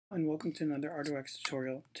And welcome to another ArduX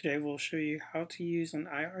tutorial. Today we'll show you how to use an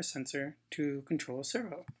IR sensor to control a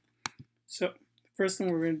servo. So the first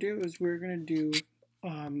thing we're going to do is we're going to do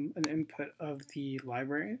an input of the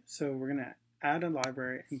library. So we're going to add a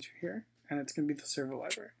library into here, and it's going to be the servo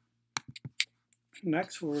library.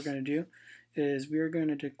 Next, what we're going to do is we are going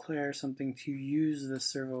to declare something to use the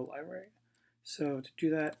servo library. So to do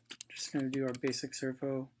that, I'm just going to do our basic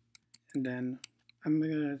servo, and then I'm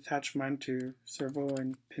going to attach mine to servo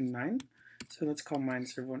and pin 9. So let's call mine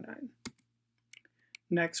servo 9.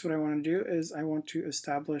 Next, what I want to do is I want to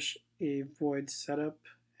establish a void setup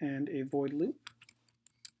and a void loop.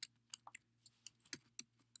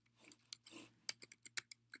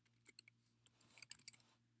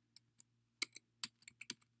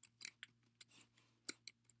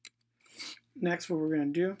 Next, what we're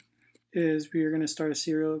going to do is we are going to start a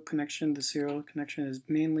serial connection. The serial connection is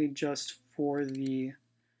mainly just for the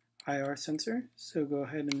IR sensor. So go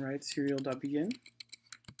ahead and write serial.begin.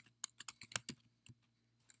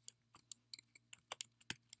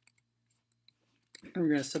 And we're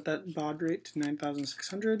going to set that baud rate to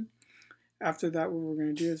 9,600. After that, what we're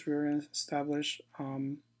going to do is we're going to establish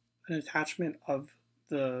an attachment of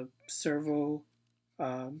the servo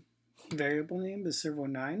variable name, the servo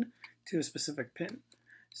 9, to a specific pin.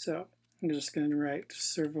 So I'm just going to write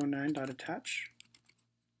servo9.attach.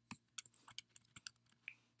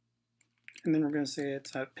 And then we're going to say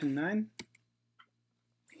it's at pin 9.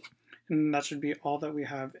 And that should be all that we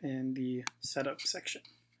have in the setup section.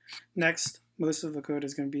 Next, most of the code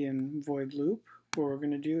is going to be in void loop. What we're going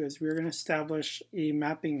to do is we're going to establish a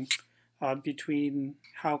mapping between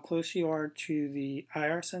how close you are to the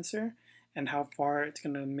IR sensor and how far it's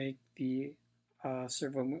going to make the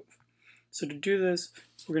servo move. So to do this,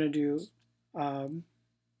 we're going to do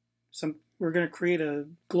we're going to create a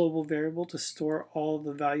global variable to store all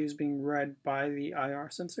the values being read by the IR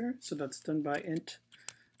sensor. So that's done by int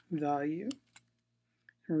value.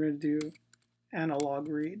 And we're going to do analog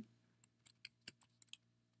read.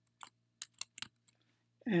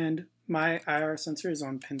 And my IR sensor is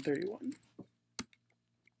on pin 31.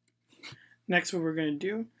 Next, what we're going to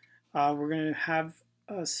do, we're going to have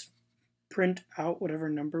us print out whatever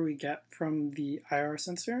number we get from the IR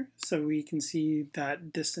sensor so we can see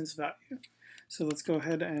that distance value. So let's go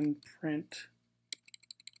ahead and print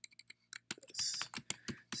this.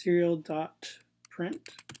 Serial.print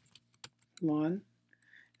ln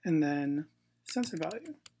and then sensor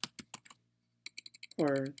value,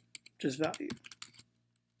 or just value.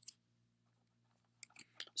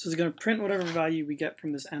 So it's going to print whatever value we get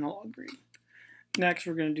from this analog read. Next,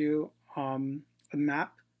 we're going to do a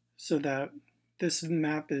map, so that this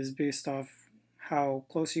map is based off how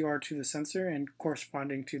close you are to the sensor and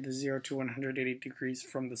corresponding to the 0 to 180 degrees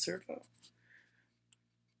from the servo.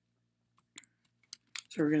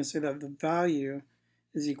 So we're going to say that the value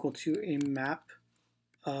is equal to a map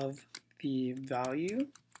of the value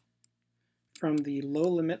from the low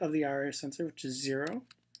limit of the IR sensor, which is 0,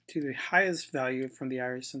 to the highest value from the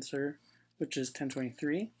IR sensor, which is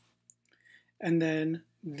 1023. And then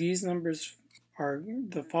these numbers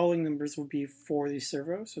the following numbers will be for the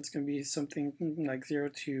servo, so it's going to be something like 0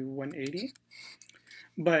 to 180.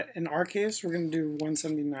 But in our case, we're going to do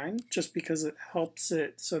 179 just because it helps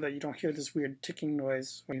it so that you don't hear this weird ticking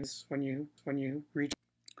noise when you reach.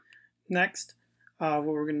 Next, what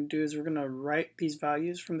we're going to do is we're going to write these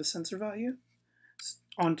values from the sensor value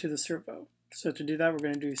onto the servo. So to do that, we're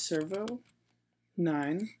going to do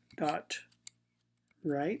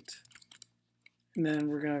servo9.write. And then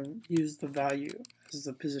we're going to use the value as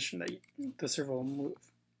the position that the servo will move.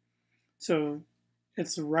 So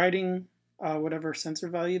it's writing whatever sensor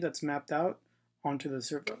value that's mapped out onto the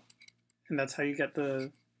servo. And that's how you get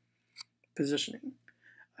the positioning.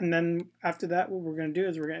 And then after that, what we're going to do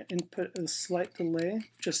is we're going to input a slight delay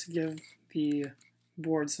just to give the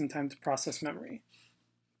board some time to process memory.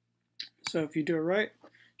 So if you do it right, you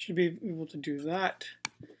should be able to do that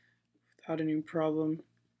without any problem.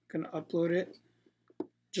 I'm going to upload it.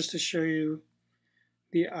 Just to show you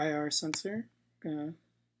the IR sensor, I'm going to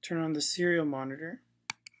turn on the serial monitor.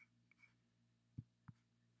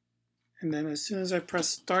 And then as soon as I press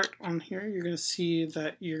start on here, you're going to see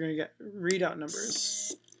that you're going to get readout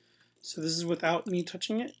numbers. So this is without me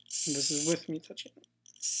touching it, and this is with me touching it.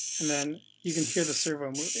 And then you can hear the servo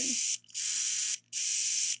moving.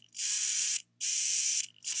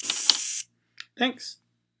 Thanks.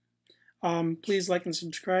 Please like and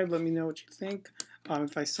subscribe. Let me know what you think.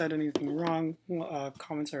 If I said anything wrong,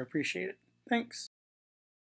 comments are appreciated. Thanks.